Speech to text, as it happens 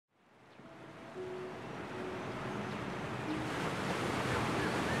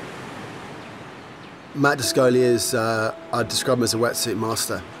Matt Descoli is, I'd describe him as a wetsuit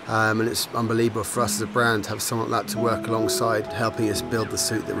master, and it's unbelievable for us as a brand to have someone like that to work alongside, helping us build the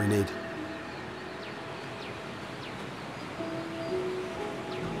suit that we need.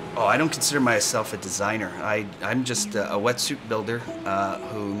 Oh, I don't consider myself a designer. I'm just a wetsuit builder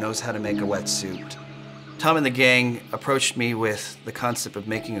who knows how to make a wetsuit. Tom and the gang approached me with the concept of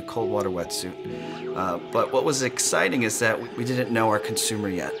making a cold water wetsuit. But what was exciting is that we didn't know our consumer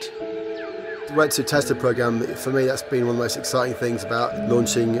yet. The wetsuit tester program, for me, that's been one of the most exciting things about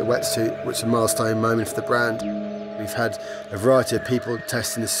launching a wetsuit, which is a milestone moment for the brand. We've had a variety of people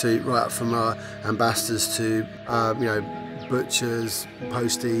testing the suit, right up from our ambassadors to, butchers,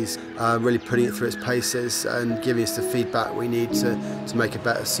 posties, really putting it through its paces and giving us the feedback we need to make a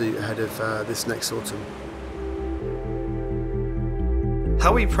better suit ahead of this next autumn.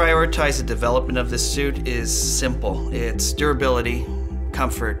 How we prioritize the development of this suit is simple. It's durability,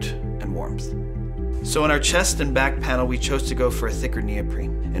 comfort, and warmth. So in our chest and back panel, we chose to go for a thicker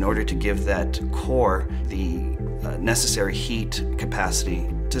neoprene in order to give that core the necessary heat capacity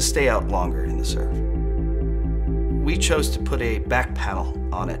to stay out longer in the surf. We chose to put a back panel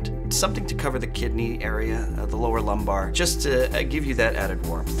on it, something to cover the kidney area, the lower lumbar, just to give you that added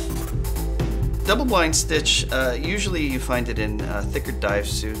warmth. Double blind stitch, usually you find it in thicker dive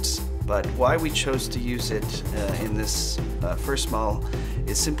suits, but why we chose to use it in this first model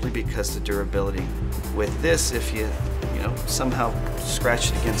is simply because the durability. With this, if you somehow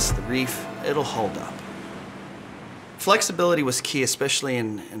scratch it against the reef, it'll hold up. Flexibility was key, especially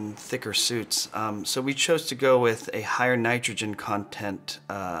in thicker suits. So we chose to go with a higher nitrogen content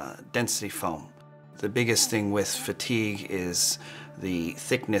density foam. The biggest thing with fatigue is the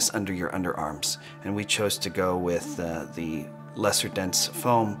thickness under your underarms, and we chose to go with the lesser dense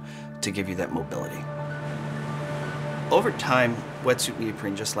foam to give you that mobility. Over time, wetsuit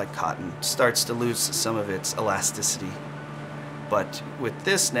neoprene, just like cotton, starts to lose some of its elasticity. But with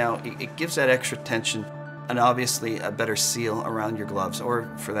this now, it gives that extra tension and obviously a better seal around your gloves, or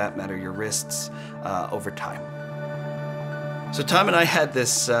for that matter, your wrists, over time. So Tom and I had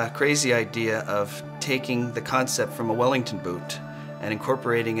this crazy idea of taking the concept from a Wellington boot and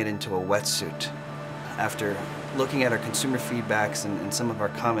incorporating it into a wetsuit. After looking at our consumer feedbacks and some of our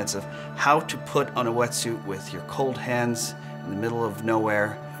comments of how to put on a wetsuit with your cold hands in the middle of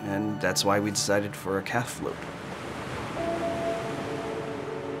nowhere, and that's why we decided for a calf loop.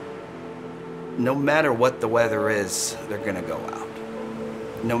 No matter what the weather is, they're gonna go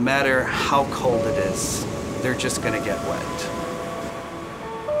out. No matter how cold it is, they're just gonna get wet.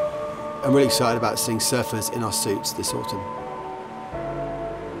 I'm really excited about seeing surfers in our suits this autumn.